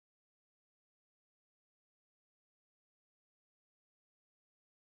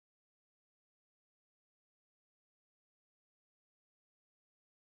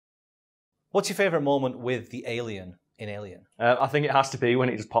What's your favourite moment with the alien in Alien? I think it has to be when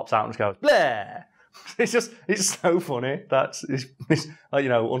it just pops out and just goes, Bleh! It's so funny. That's this like,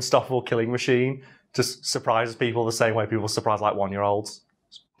 unstoppable killing machine just surprises people the same way people surprise like 1-year-olds.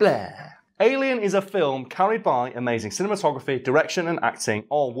 Bleh! Alien is a film carried by amazing cinematography, direction and acting,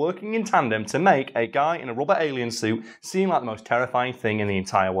 all working in tandem to make a guy in a rubber alien suit seem like the most terrifying thing in the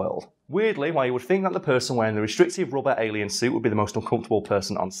entire world. Weirdly, while you would think that the person wearing the restrictive rubber alien suit would be the most uncomfortable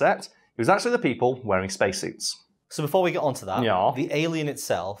person on set, it was actually the people wearing spacesuits. So before we get onto that, Yeah. the alien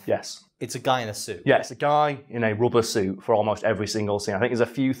itself, Yes. it's a guy in a suit. Yeah, it's a guy in a rubber suit for almost every single scene. I think there's a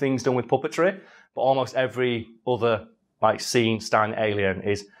few things done with puppetry, but almost every other scene starring the alien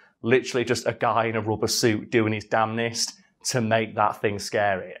is literally just a guy in a rubber suit doing his damnedest to make that thing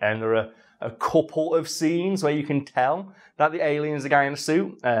scary. And there are a couple of scenes where you can tell that the alien is a guy in a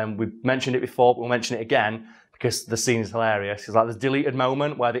suit. We've mentioned it before, but we'll mention it again because the scene is hilarious. It's like the deleted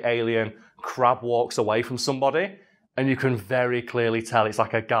moment where the alien crab walks away from somebody, and you can very clearly tell it's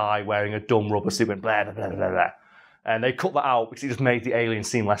like a guy wearing a dumb rubber suit and blah, blah, blah, blah, blah. And they cut that out because it just made the alien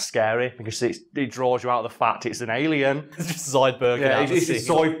seem less scary because it draws you out of the fact it's an alien. It's just Zoidberg. Yeah, it's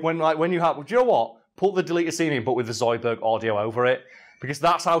when you have, do you know what? Put the deleted scene in, but with the Zoidberg audio over it, because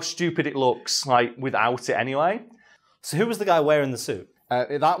that's how stupid it looks like without it anyway. So who was the guy wearing the suit?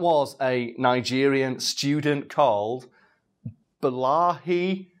 That was a Nigerian student called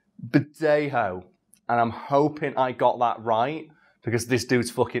Balahi Badeho. And I'm hoping I got that right because this dude's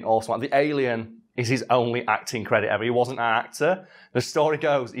fucking awesome. Like, the alien is his only acting credit ever. He wasn't an actor. The story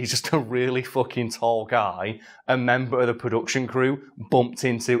goes, he's just a really fucking tall guy. A member of the production crew bumped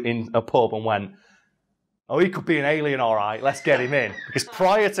into in a pub and went, oh, he could be an alien, all right. Let's get him in. Because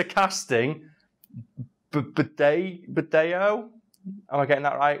prior to casting, Badeo, am I getting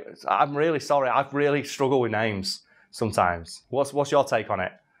that right? I'm really sorry. I've really struggled with names sometimes. What's your take on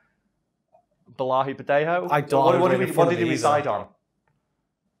it? Balahi Badeo? I don't. What did he reside on?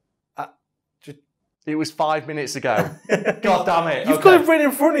 It was 5 minutes ago. God damn it. You've got it right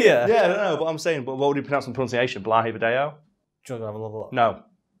in front of you. Yeah, I don't know, but I'm saying, but what would you pronounce the pronunciation? Balahi Badeo? Do you want to have another look? No.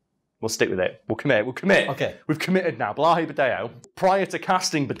 We'll stick with it. We'll commit. Okay. We've committed now. Balahi Badeo. Prior to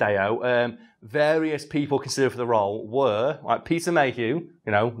casting Badeo, various people considered for the role were like Peter Mayhew,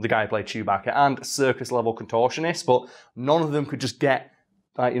 the guy who played Chewbacca, and circus-level contortionist, but none of them could just get,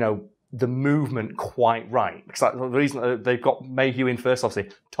 the movement quite right. Because the reason they've got Mayhew in first,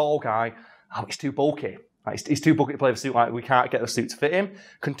 obviously, tall guy. Oh, it's too bulky. He's too bulky to play the suit. We can't get the suit to fit him.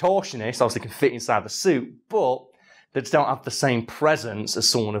 Contortionist obviously can fit inside the suit, but they just don't have the same presence as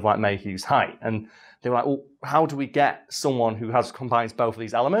someone of Mayhew's height. And they were like, well, how do we get someone who combines both of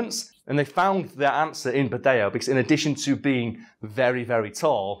these elements? And they found their answer in Badeo because in addition to being very, very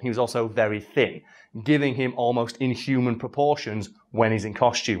tall, he was also very thin, giving him almost inhuman proportions when he's in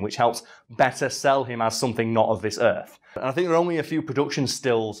costume, which helps better sell him as something not of this earth. And I think there are only a few production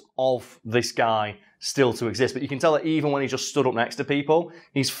stills of this guy still to exist, but you can tell that even when he just stood up next to people,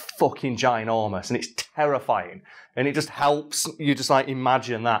 he's fucking ginormous, and it's terrifying. And it just helps you just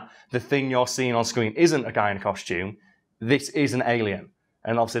imagine that the thing you're seeing on screen isn't a guy in a costume, this is an alien.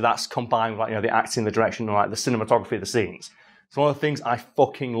 And obviously that's combined with the acting, the direction, and the cinematography of the scenes. So one of the things I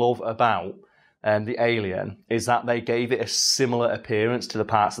fucking love about the alien is that they gave it a similar appearance to the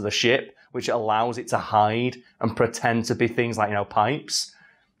parts of the ship, which allows it to hide and pretend to be things like, pipes.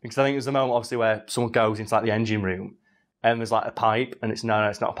 Because I think there's a moment, obviously, where someone goes into the engine room and there's a pipe, and it's no,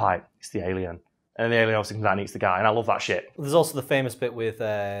 it's not a pipe, it's the alien. And the alien obviously comes out and eats the guy, and I love that shit. There's also the famous bit with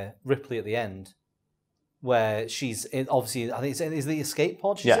Ripley at the end, where she's obviously, I think is the escape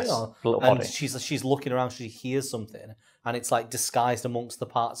pod she's yes, in? Or, the little and body. she's looking around, she hears something, and it's disguised amongst the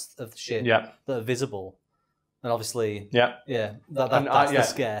parts of the ship that are visible. And obviously, that's the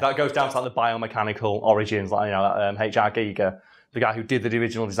scare. That goes down to the biomechanical origins, H.R. Giger, the guy who did the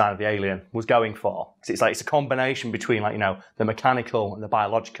original design of the alien, was going for. Because it's a combination between the mechanical and the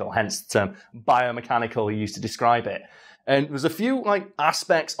biological, hence the term biomechanical he used to describe it. And there's a few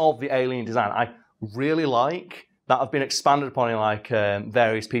aspects of the alien design I really like that have been expanded upon in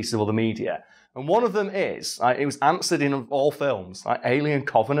various pieces of other media. And one of them is, it was answered in all films, Alien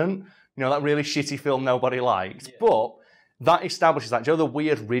Covenant, that really shitty film nobody liked. Yeah. But that establishes the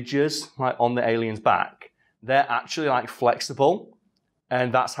weird ridges on the alien's back, they're actually flexible.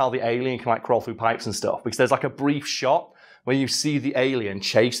 And that's how the alien can crawl through pipes and stuff. Because there's a brief shot where you see the alien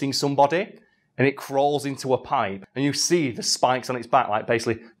chasing somebody and it crawls into a pipe and you see the spikes on its back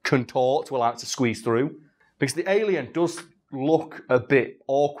basically contort to allow it to squeeze through. Because the alien does look a bit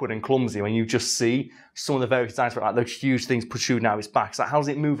awkward and clumsy when you just see some of the various designs for those huge things protruding out of its back. So how does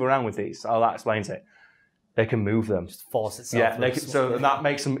it move around with these? Oh, that explains it. they can move them. Just force itself. Yeah, so that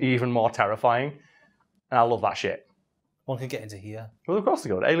makes them even more terrifying. And I love that shit. One can get into here. Well, of course they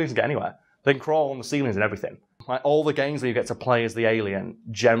could. Aliens can get anywhere. They can crawl on the ceilings and everything. Like all the games where you get to play as the alien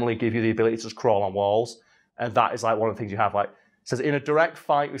generally give you the ability to just crawl on walls. And that is like one of the things you have. Like, it says in a direct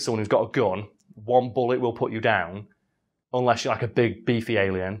fight with someone who's got a gun, one bullet will put you down, unless you're like a big, beefy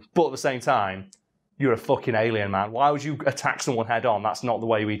alien. But at the same time, you're a fucking alien, man. Why would you attack someone head on? That's not the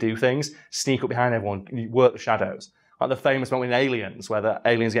way we do things. Sneak up behind everyone, work the shadows. Like the famous moment in Aliens, where the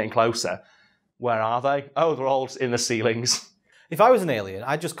alien's getting closer. Where are they? Oh, they're all in the ceilings. If I was an alien,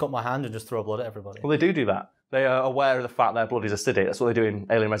 I'd just cut my hand and just throw blood at everybody. Well, they do that. They are aware of the fact their blood is acidic. That's what they do in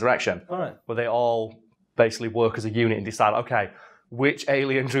Alien Resurrection. All right. Where they all basically work as a unit and decide, okay, which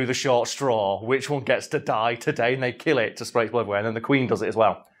alien drew the short straw? Which one gets to die today? And they kill it to spray its blood away. And then the Queen does it as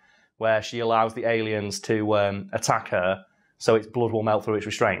well, where she allows the aliens to attack her so its blood will melt through its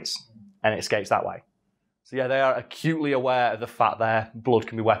restraints and it escapes that way. So yeah, they are acutely aware of the fact their blood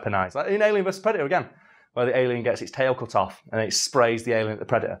can be weaponized. Like in Alien vs Predator again, where the alien gets its tail cut off and it sprays the alien at the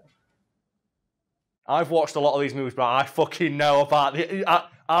Predator. I've watched a lot of these movies, but I fucking know about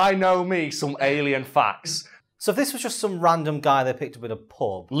I know me some alien facts. So if this was just some random guy they picked up in a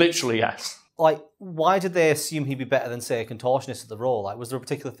pub... Literally, yes. Like, why did they assume he'd be better than, say, a contortionist at the role? Like, was there a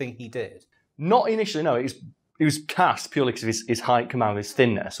particular thing he did? Not initially, no. He was cast purely because of his height command, his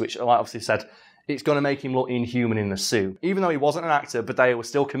thinness, which like obviously said it's going to make him look inhuman in the suit. Even though he wasn't an actor, Badea was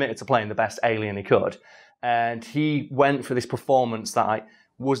still committed to playing the best alien he could. And he went for this performance that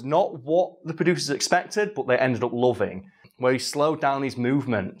was not what the producers expected, but they ended up loving, where he slowed down his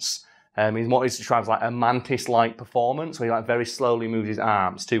movements. He's what is described as like a mantis-like performance, where he like very slowly moves his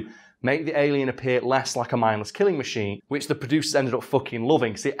arms to make the alien appear less like a mindless killing machine, which the producers ended up fucking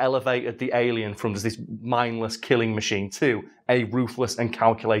loving, because it elevated the alien from just this mindless killing machine to a ruthless and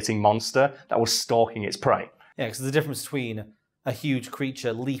calculating monster that was stalking its prey. Yeah, because the difference between a huge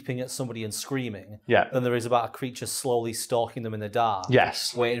creature leaping at somebody and screaming than there is about a creature slowly stalking them in the dark.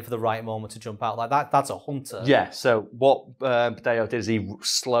 Yes. Waiting for the right moment to jump out. Like that's a hunter. Yeah, so what Badea did is he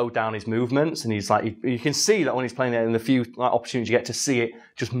slowed down his movements, and he's like, you can see that when he's playing it in the few opportunities you get to see it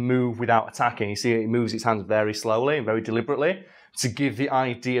just move without attacking. You see it moves its hands very slowly and very deliberately to give the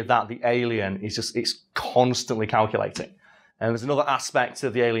idea that the alien is it's constantly calculating. And there's another aspect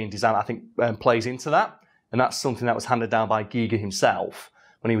of the alien design that I think plays into that. And that's something that was handed down by Giger himself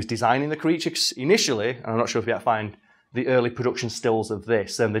when he was designing the creature. 'Cause initially, and I'm not sure if you can find the early production stills of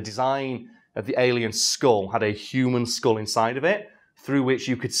this, the design of the alien skull had a human skull inside of it, through which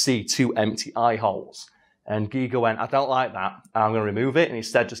you could see two empty eye holes. And Giger went, I don't like that, I'm going to remove it, and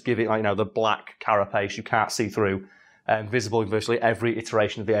instead just give it the black carapace you can't see through, visible in virtually every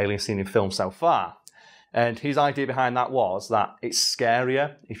iteration of the alien seen in film so far. And his idea behind that was that it's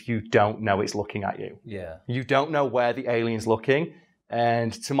scarier if you don't know it's looking at you. Yeah. You don't know where the alien's looking.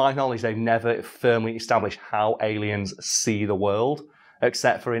 And to my knowledge, they've never firmly established how aliens see the world,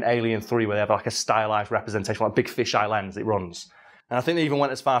 except for in Alien 3, where they have like a stylized representation, like a big fisheye lens it runs. And I think they even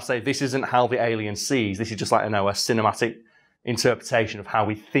went as far as to say, this isn't how the alien sees. This is just like, a cinematic interpretation of how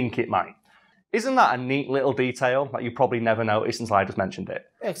we think it might. Isn't that a neat little detail that you probably never noticed until I just mentioned it?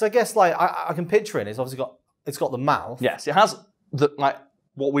 Yeah, because I guess I can picture it. It's obviously got the mouth. Yes, it has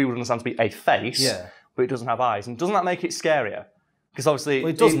what we would understand to be a face, but it doesn't have eyes. And doesn't that make it scarier? Because obviously,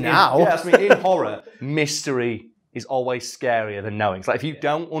 it does now. In horror, mystery is always scarier than knowing. It's like if you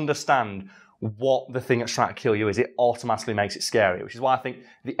don't understand what the thing that's trying to kill you is, it automatically makes it scarier. Which is why I think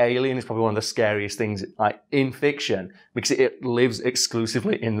the alien is probably one of the scariest things in fiction, because it lives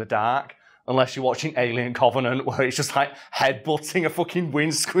exclusively in the dark. Unless you're watching Alien Covenant, where it's just like headbutting a fucking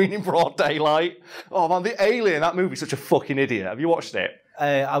windscreen in broad daylight. Oh man, the alien, that movie's such a fucking idiot. Have you watched it?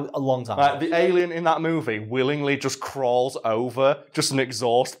 A long time ago. The alien in that movie willingly just crawls over just an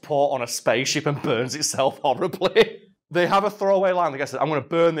exhaust port on a spaceship and burns itself horribly. They have a throwaway line. The guy says, I'm going to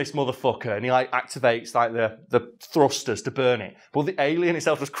burn this motherfucker. And he activates the thrusters to burn it. But the alien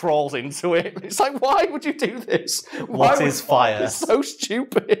itself just crawls into it. It's like, why would you do this? What is fire? It's so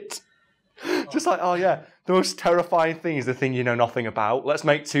stupid. Just like, oh yeah, the most terrifying thing is the thing you know nothing about. Let's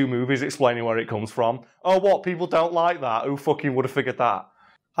make 2 movies explaining where it comes from. Oh, what? People don't like that? Who fucking would have figured that?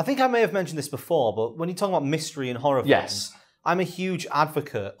 I think I may have mentioned this before, but when you talk about mystery and horror films, I'm a huge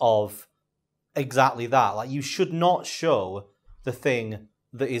advocate of exactly that. Like, you should not show the thing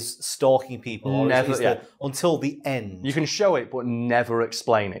that is stalking people until the end. You can show it, but never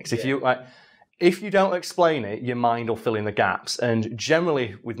explain it. Because if you don't explain it, your mind will fill in the gaps. And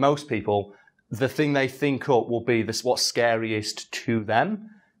generally, with most people, the thing they think up will be what's scariest to them.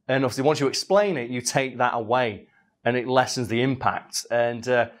 And obviously, once you explain it, you take that away, and it lessens the impact. And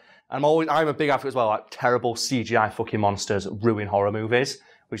I'm a big advocate as well, like terrible CGI fucking monsters ruin horror movies,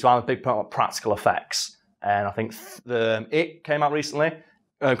 which is why I'm a big part of practical effects. And I think It came out recently,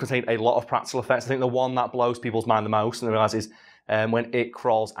 contained a lot of practical effects. I think the one that blows people's mind the most, and they realise is when It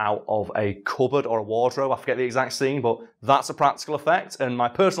crawls out of a cupboard or a wardrobe. I forget the exact scene, but that's a practical effect. And my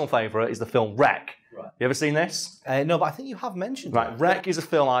personal favourite is the film Wreck. Right. You ever seen this? No, but I think you have mentioned it. Right, Wreck is a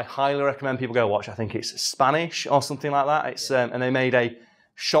film I highly recommend people go watch. I think it's Spanish or something like that. It's and they made a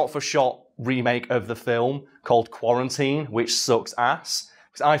shot-for-shot remake of the film called Quarantine, which sucks ass.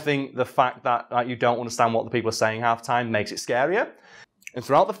 Because I think the fact that you don't understand what the people are saying half the time makes it scarier. And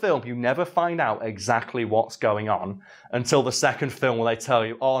throughout the film, you never find out exactly what's going on until the second film where they tell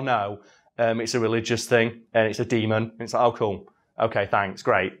you, oh no, it's a religious thing and it's a demon. And it's like, oh cool, okay, thanks,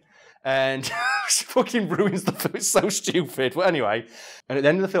 great. And it fucking ruins the film. It's so stupid. But anyway, and at the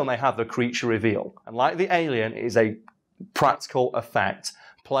end of the film, they have the creature reveal. And like the alien, it is a practical effect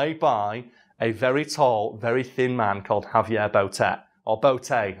played by a very tall, very thin man called Javier Botet. Or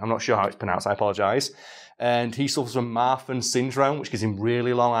Botet, I'm not sure how it's pronounced, I apologise. And he suffers from Marfan syndrome, which gives him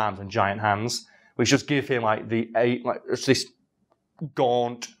really long arms and giant hands, which just give him this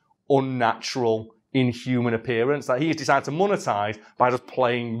gaunt, unnatural, inhuman appearance that he has decided to monetize by just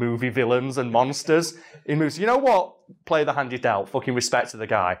playing movie villains and monsters in movies. You know what? Play the hand you dealt. Fucking respect to the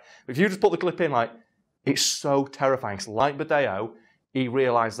guy. If you just put the clip in, it's so terrifying. It's like Badeo, he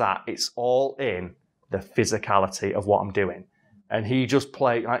realised that it's all in the physicality of what I'm doing. And he just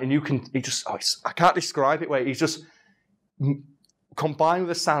played, and I can't describe it, where he's just combined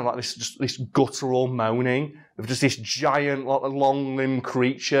with the sound like this guttural moaning of just this giant, long-limbed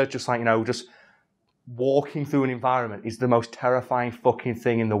creature, just walking through an environment is the most terrifying fucking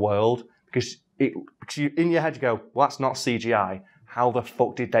thing in the world. Because in your head you go, well, that's not CGI. How the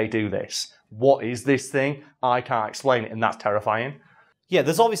fuck did they do this? What is this thing? I can't explain it, and that's terrifying. Yeah,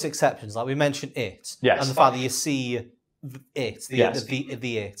 there's obvious exceptions, like we mentioned It. Yes. And the fact that you see It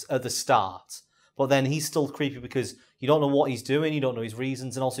at the start, but then he's still creepy because you don't know what he's doing, you don't know his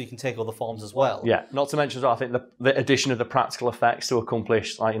reasons, and also you can take other forms as well. Yeah, not to mention as well, I think the addition of the practical effects to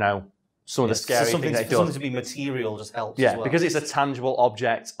accomplish, some of the scary things they do. Something to be material just helps as well. Because it's a tangible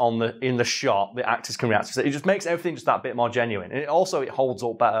object in the shot, the actors can react to it. It just makes everything just that bit more genuine. And it holds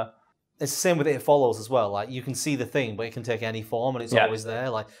up better. It's the same with It Follows as well. Like, you can see the thing, but it can take any form, and it's always there.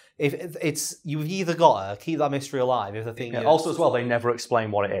 Like, you've either got to keep that mystery alive. If the thing, also as well, they never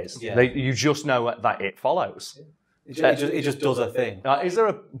explain what it is. Yeah. You just know that it follows. It just does a thing. Is there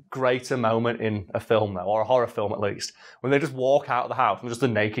a greater moment in a film though, or a horror film at least, when they just walk out of the house and just a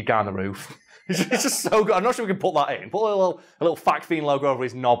naked guy on the roof? It's just so good. I'm not sure we can put that in. Put a little Fact Fiend logo over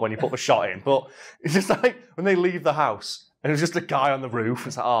his knob when you put the shot in. But it's just like when they leave the house and it's just a guy on the roof.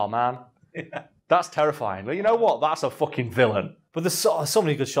 It's like, oh man. Yeah. That's terrifying. But you know what? That's a fucking villain. But there's so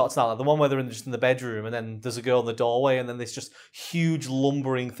many good shots now. Like the one where they're just in the bedroom and then there's a girl in the doorway and then this just huge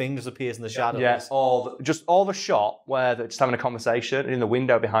lumbering thing just appears in the shadows. Yeah, all the shot where they're just having a conversation in the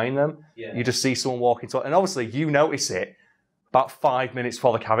window behind them. Yeah. You just see someone walking towards, and obviously you notice it about 5 minutes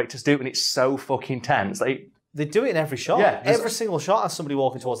before the characters do, and it's so fucking tense. They do it in every shot. Yeah, every single shot has somebody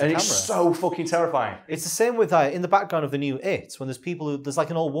walking towards the camera. And it's so fucking terrifying. It's the same with in the background of the new It, when there's like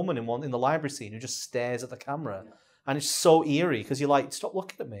an old woman in the library scene who just stares at the camera. And it's so eerie because you're like, stop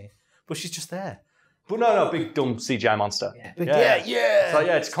looking at me. But she's just there. But no, big dumb CGI monster. Yeah. So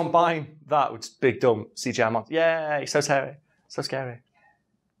it's combine that with big dumb CGI monster. Yeah, it's so scary. So scary.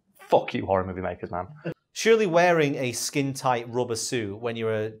 Fuck you, horror movie makers, man. Surely wearing a skin-tight rubber suit when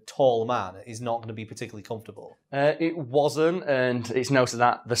you're a tall man is not going to be particularly comfortable. It wasn't, and it's noted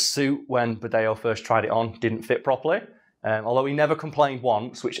that the suit, when Badeo first tried it on, didn't fit properly. Although he never complained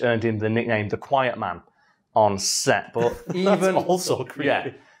once, which earned him the nickname The Quiet Man on set. But even also creepy.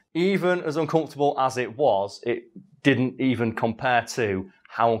 Yeah, even as uncomfortable as it was, it didn't even compare to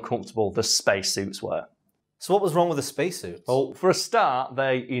how uncomfortable the spacesuits were. So what was wrong with the spacesuits? Well, for a start,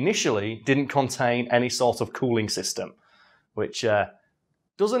 they initially didn't contain any sort of cooling system, which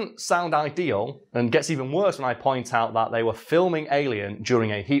doesn't sound ideal and gets even worse when I point out that they were filming Alien during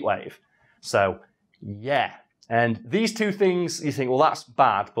a heatwave. So, yeah. And these two things, you think, well, that's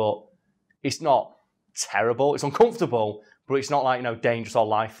bad, but it's not terrible. It's uncomfortable, but it's not like, dangerous or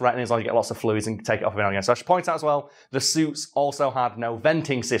life-threatening as long as you get lots of fluids and take it off every now and again. So I should point out as well, the suits also had no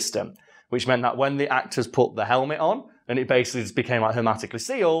venting system, which meant that when the actors put the helmet on, and it basically just became hermetically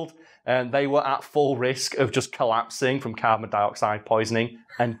sealed, and they were at full risk of just collapsing from carbon dioxide poisoning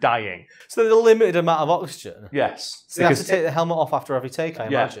and dying. So there's a limited amount of oxygen? Yes. So they have to take the helmet off after every take, I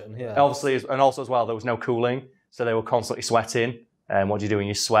imagine. Yeah. Obviously, and also as well, there was no cooling, so they were constantly sweating. And what do you do when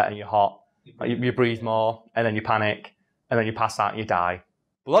you sweat and you're hot? You breathe more, and then you panic, and then you pass out and you die.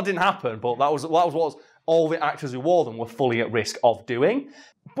 But that didn't happen, but that was what all the actors who wore them were fully at risk of doing.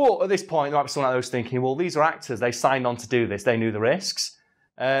 But at this point, there might be someone out there who's thinking, well, these are actors, they signed on to do this, they knew the risks.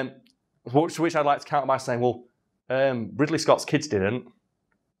 Which I'd like to counter by saying, well, Ridley Scott's kids didn't,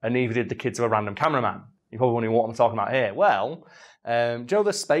 and neither did the kids of a random cameraman. You're probably wondering what I'm talking about here. Well, do you know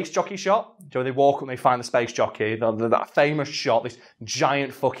the space jockey shot? Do you know they walk up and they find the space jockey, that famous shot, this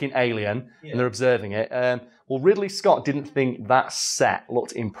giant fucking alien, and they're observing it. Well, Ridley Scott didn't think that set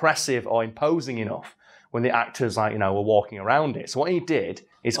looked impressive or imposing enough when the actors, like, were walking around it. So what he did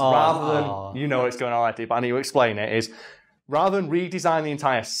is rather than, you know what's going on, but I need to explain it, is rather than redesign the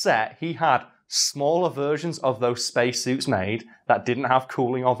entire set, he had smaller versions of those spacesuits made that didn't have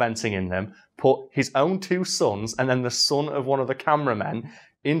cooling or venting in them, put his own 2 sons and then the son of one of the cameramen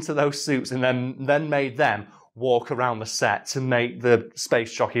into those suits, and then made them walk around the set to make the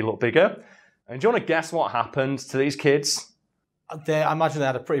space jockey look bigger. And do you want to guess what happened to these kids? I imagine they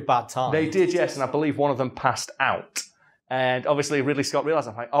had a pretty bad time. They did, yes, and I believe one of them passed out. And obviously Ridley Scott realised,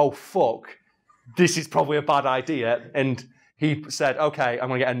 I'm like, oh, fuck, this is probably a bad idea. And he said, okay, I'm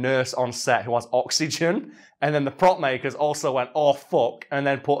going to get a nurse on set who has oxygen. And then the prop makers also went, oh, fuck, and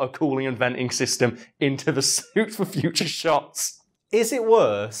then put a cooling and venting system into the suit for future shots. Is it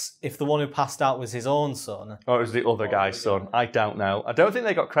worse if the one who passed out was his own son? Or it was the other guy's son? I don't know. I don't think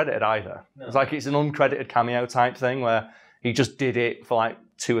they got credited either. No. It's like it's an uncredited cameo type thing where he just did it for like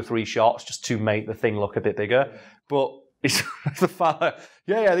 2 or 3 shots just to make the thing look a bit bigger. Yeah. But it's the father,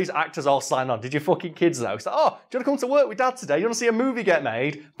 yeah, these actors all signed on. Did your fucking kids though? It's like, oh, do you want to come to work with Dad today? You want to see a movie get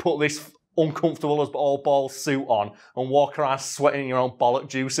made? Put this uncomfortable as all balls suit on and walk around sweating your own bollock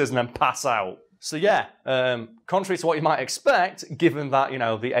juices and then pass out. So yeah, contrary to what you might expect, given that,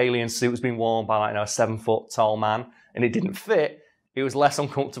 the alien suit was being worn by like, a 7-foot tall man and it didn't fit, it was less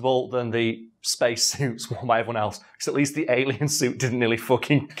uncomfortable than the space suits worn by everyone else. Because at least the alien suit didn't nearly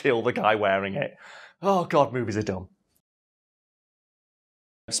fucking kill the guy wearing it. Oh God, movies are dumb.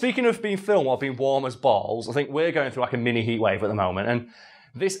 Speaking of being filmed while being warm as balls, I think we're going through like a mini heat wave at the moment, and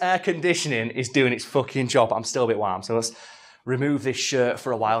this air conditioning is doing its fucking job. I'm still a bit warm, so let's remove this shirt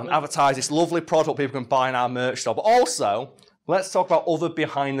for a while and advertise this lovely product people can buy in our merch store. But also, let's talk about other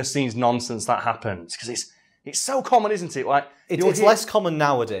behind-the-scenes nonsense that happens, because it's so common, isn't it? Like it's less common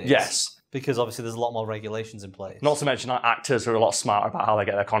nowadays. Yes. Because obviously there's a lot more regulations in place. Not to mention like, actors are a lot smarter about how they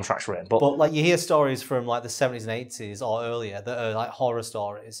get their contracts written. But like you hear stories from like the 70s and 80s or earlier that are like horror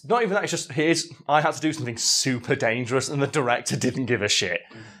stories. Not even that, it's just I had to do something super dangerous and the director didn't give a shit.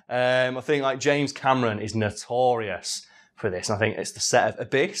 I think like James Cameron is notorious for this. And I think it's the set of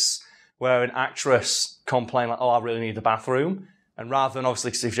Abyss where an actress complained like, oh, I really need the bathroom. And rather than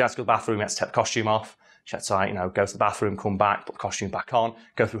obviously, if she has to go to the bathroom, you have to take the costume off. She had to, go to the bathroom, come back, put the costume back on,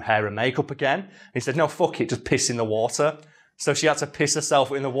 go through hair and makeup again. And he said, no, fuck it, just piss in the water. So she had to piss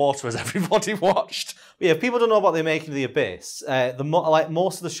herself in the water as everybody watched. Yeah, if people don't know about the making of The Abyss,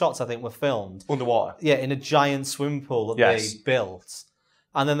 most of the shots, I think, were filmed underwater. Yeah, in a giant swimming pool that they built.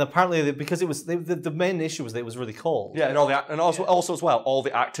 And then apparently, because it was the main issue was that it was really cold. Yeah, and also as well, all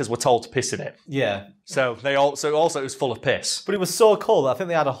the actors were told to piss in it. Yeah. So also it was full of piss. But it was so cold that I think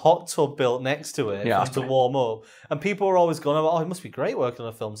they had a hot tub built next to it to warm up. And people were always going, oh, it must be great working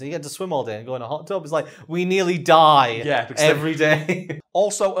on a film. So you get to swim all day and go in a hot tub. It's like, we nearly die every day.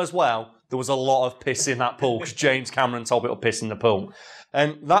 Also as well, there was a lot of piss in that pool because James Cameron told people to piss in the pool.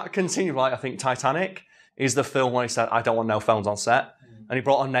 And that continued, like I think Titanic is the film where he said, I don't want no phones on set. And he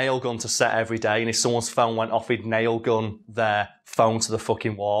brought a nail gun to set every day, and if someone's phone went off, he'd nail gun their phone to the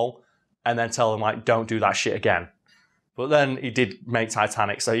fucking wall, and then tell them, like, don't do that shit again. But then he did make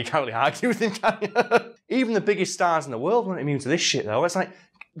Titanic, so you can't really argue with him, can you? Even the biggest stars in the world weren't immune to this shit, though. It's like,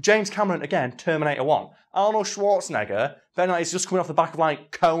 James Cameron, again, Terminator 1. Arnold Schwarzenegger, then like, he's just coming off the back of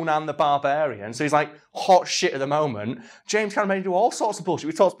like Conan the Barbarian, so he's like hot shit at the moment. James Cameron made him do all sorts of bullshit.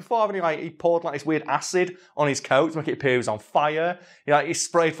 We talked before, haven't he poured like this weird acid on his coat to make it appear he was on fire. He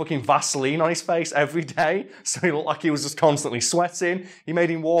sprayed fucking Vaseline on his face every day, so he looked like he was just constantly sweating. He made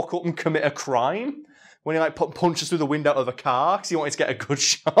him walk up and commit a crime when he like put punches through the window of a car because he wanted to get a good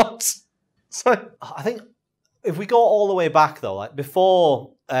shot. So I think if we go all the way back though, like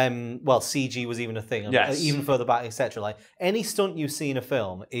before CG was even a thing, even further back, etc. Like any stunt you see in a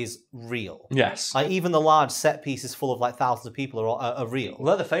film is real. Yes. Like even the large set pieces full of like thousands of people are real.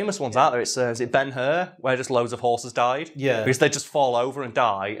 Well, they're the famous ones out there. It's is it Ben-Hur, where just loads of horses died? Yeah. Because they just fall over and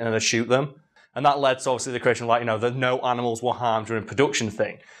die, and then they shoot them. And that led to obviously the creation of like, that no animals were harmed during production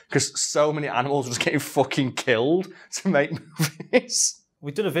thing. Because so many animals were just getting fucking killed to make movies.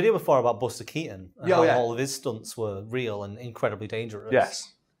 We've done a video before about Buster Keaton and how all of his stunts were real and incredibly dangerous.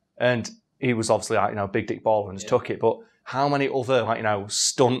 Yes. And he was obviously like, you know, big dick baller and just took it. But how many other, like, you know,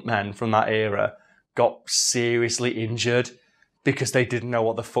 stuntmen from that era got seriously injured because they didn't know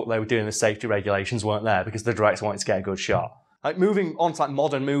what the fuck they were doing? The safety regulations weren't there because the director wanted to get a good shot. Like, moving on to like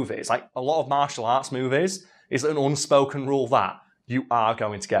modern movies, like a lot of martial arts movies, is an unspoken rule that you are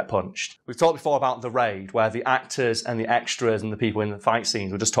going to get punched. We've talked before about The Raid, where the actors and the extras and the people in the fight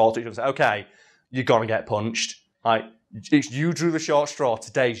scenes would just talk to each other and say, okay, you're going to get punched. Like, you drew the short straw.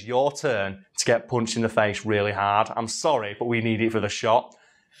 Today's your turn to get punched in the face really hard. I'm sorry, but we need it for the shot.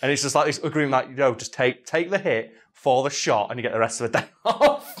 And it's just like this agreement that, you know, just take the hit for the shot and you get the rest of the day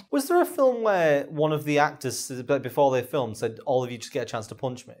off. Was there a film where one of the actors, before they filmed, said, all of you just get a chance to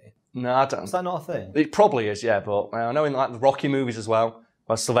punch me? No, I don't. Is that not a thing? It probably is, yeah, but I know in like the Rocky movies as well,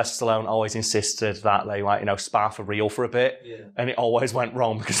 where Sylvester Stallone always insisted that they, like, you know, spar for real for a bit, and it always went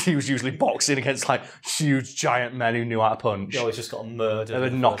wrong because he was usually boxing against like huge giant men who knew how to punch. He always just got murdered. And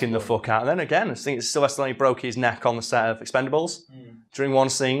then knocking the fuck out. And then again, I think Sylvester Stallone broke his neck on the set of Expendables during one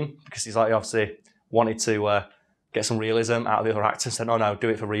scene because he's like, he obviously wanted to get some realism out of the other actors. Said, "Oh no, do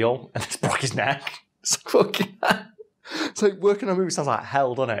it for real," and just broke his neck. It's fucking. So working on a movie sounds like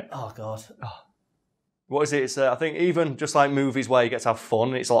hell, doesn't it? Oh god. Oh. What is it? It's, I think even just like movies where you get to have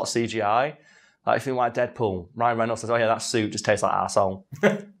fun, it's a lot of CGI. Like if you think like Deadpool, Ryan Reynolds says, "Oh yeah, that suit just tastes like arsehole." So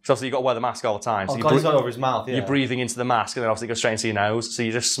obviously you got to wear the mask all the time. So he's got it over his mouth. Yeah. You're breathing into the mask, and then obviously it goes straight into your nose. So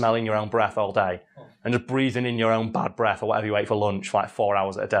you're just smelling your own breath all day, and just breathing in your own bad breath or whatever you ate for lunch for like 4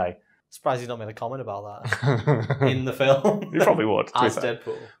 hours a day. Surprised he's not made a comment about that in the film. You probably would. As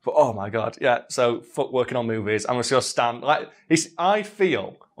Deadpool. But oh my god, yeah. So fuck working on movies. I'm just gonna stand like I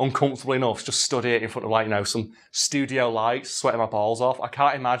feel uncomfortable enough just stood here in front of like, you know, some studio lights, sweating my balls off. I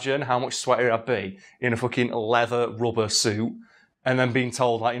can't imagine how much sweatier I'd be in a fucking leather rubber suit and then being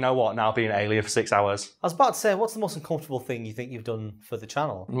told like, you know what, now being an alien for 6 hours. I was about to say, what's the most uncomfortable thing you think you've done for the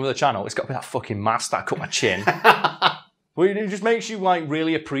channel? With the channel, it's got to be that fucking mask that cut my chin. Well, it just makes you like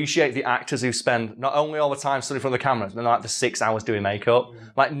really appreciate the actors who spend not only all the time studying in front of the cameras, but like the 6 hours doing makeup.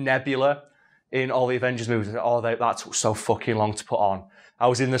 Like Nebula in all the Avengers movies. Oh, that took so fucking long to put on. I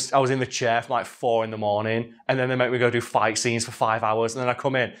was in the chair from like 4 a.m, and then they make me go do fight scenes for 5 hours, and then I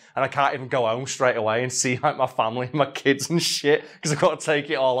come in and I can't even go home straight away and see like my family and my kids and shit because I've got to take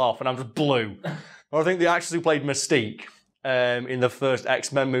it all off, and I'm just blue. Or I think the actress who played Mystique in the first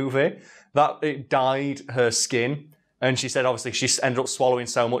X-Men movie, that it dyed her skin. And she said, obviously, she ended up swallowing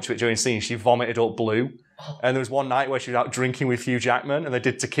so much of it during scenes, she vomited up blue. And there was one night where she was out drinking with Hugh Jackman, and they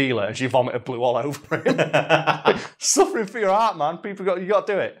did tequila, and she vomited blue all over him. Suffering for your art, man. You got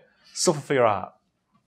to do it. Suffer for your art.